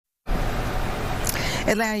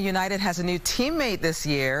Atlanta United has a new teammate this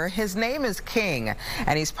year. His name is King,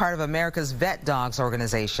 and he's part of America's Vet Dogs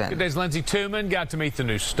organization. Good day's Lindsey Tuman got to meet the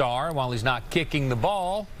new star. While he's not kicking the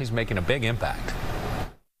ball, he's making a big impact.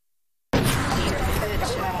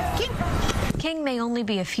 King may only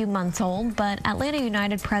be a few months old, but Atlanta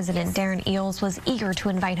United president Darren Eales was eager to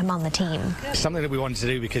invite him on the team. Something that we wanted to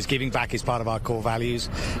do because giving back is part of our core values,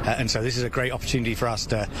 and so this is a great opportunity for us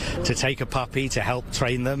to take a puppy to help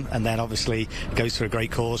train them, and then obviously it goes for a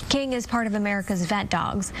great cause. King is part of America's Vet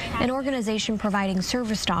Dogs, an organization providing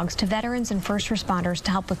service dogs to veterans and first responders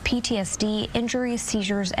to help with PTSD, injuries,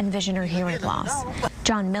 seizures, and vision or hearing loss.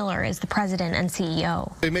 John Miller is the president and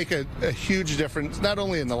CEO. They make a huge difference, not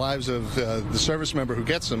only in the lives of the service member who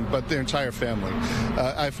gets them, but their entire family.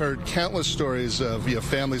 I've heard countless stories of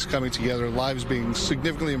families coming together, lives being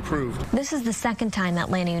significantly improved. This is the second time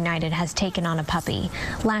Atlanta United has taken on a puppy.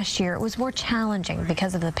 Last year, it was more challenging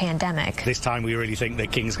because of the pandemic. This time we really think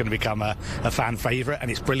that King's going to become a fan favorite, and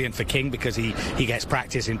it's brilliant for King because he gets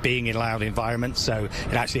practice in being in loud environments, so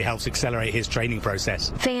it actually helps accelerate his training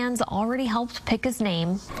process. Fans already helped pick his name.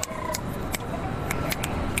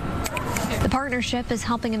 The partnership is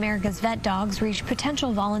helping America's Vet Dogs reach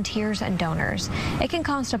potential volunteers and donors. It can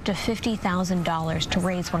cost up to $50,000 to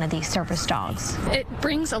raise one of these service dogs. It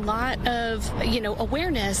brings a lot of,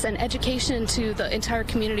 awareness and education to the entire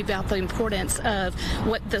community about the importance of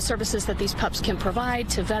what the services that these pups can provide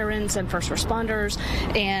to veterans and first responders,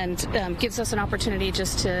 and gives us an opportunity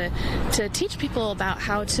just to teach people about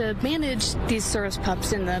how to manage these service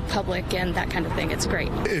pups in the public and that kind of thing. It's great.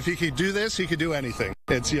 If he could do this, he could do anything.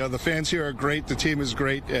 It's, the fans here are great, the team is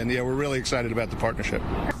great, and we're really excited about the partnership.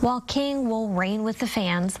 While King will reign with the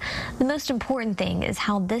fans, the most important thing is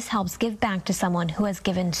how this helps give back to someone who has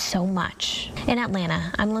given so much. In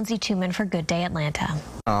Atlanta, I'm Lindsey Tuman for Good Day Atlanta.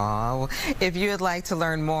 Oh, if you would like to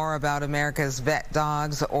learn more about America's Vet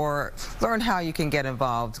Dogs or learn how you can get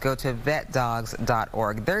involved, go to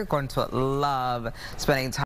vetdogs.org. They're going to love spending time